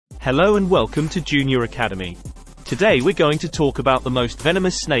Hello and welcome to Junior Academy. Today we're going to talk about the most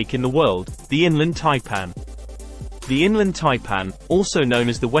venomous snake in the world, the Inland Taipan. The Inland Taipan, also known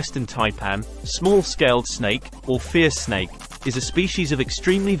as the Western Taipan, small-scaled snake, or fierce snake, is a species of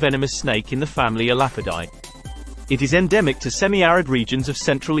extremely venomous snake in the family Elapidae. It is endemic to semi-arid regions of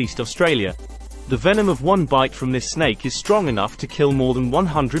Central East Australia. The venom of one bite from this snake is strong enough to kill more than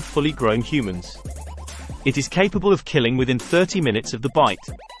 100 fully grown humans. It is capable of killing within 30 minutes of the bite.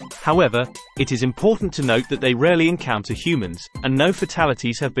 However, it is important to note that they rarely encounter humans, and no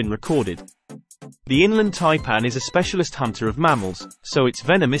fatalities have been recorded. The Inland Taipan is a specialist hunter of mammals, so its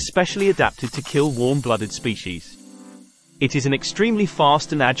venom is specially adapted to kill warm-blooded species. It is an extremely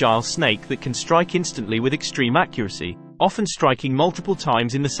fast and agile snake that can strike instantly with extreme accuracy, often striking multiple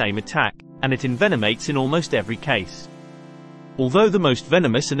times in the same attack, and it envenomates in almost every case. Although the most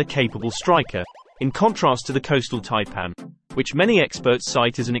venomous and a capable striker, in contrast to the coastal taipan, which many experts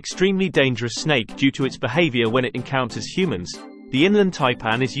cite as an extremely dangerous snake due to its behavior when it encounters humans, the Inland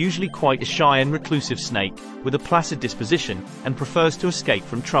Taipan is usually quite a shy and reclusive snake, with a placid disposition, and prefers to escape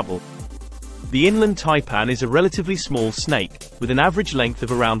from trouble. The Inland Taipan is a relatively small snake, with an average length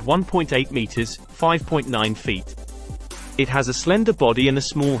of around 1.8 meters, 5.9 feet. It has a slender body and a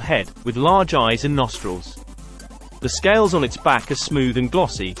small head, with large eyes and nostrils. The scales on its back are smooth and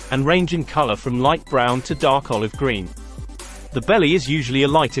glossy, and range in color from light brown to dark olive green. The belly is usually a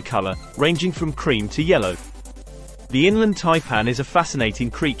lighter color, ranging from cream to yellow. The Inland Taipan is a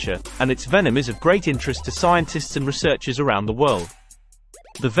fascinating creature, and its venom is of great interest to scientists and researchers around the world.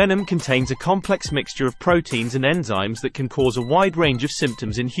 The venom contains a complex mixture of proteins and enzymes that can cause a wide range of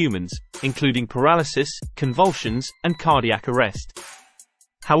symptoms in humans, including paralysis, convulsions, and cardiac arrest.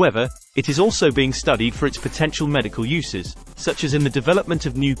 However, it is also being studied for its potential medical uses, such as in the development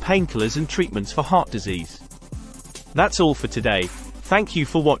of new painkillers and treatments for heart disease. That's all for today. Thank you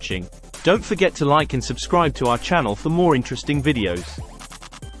for watching. Don't forget to like and subscribe to our channel for more interesting videos.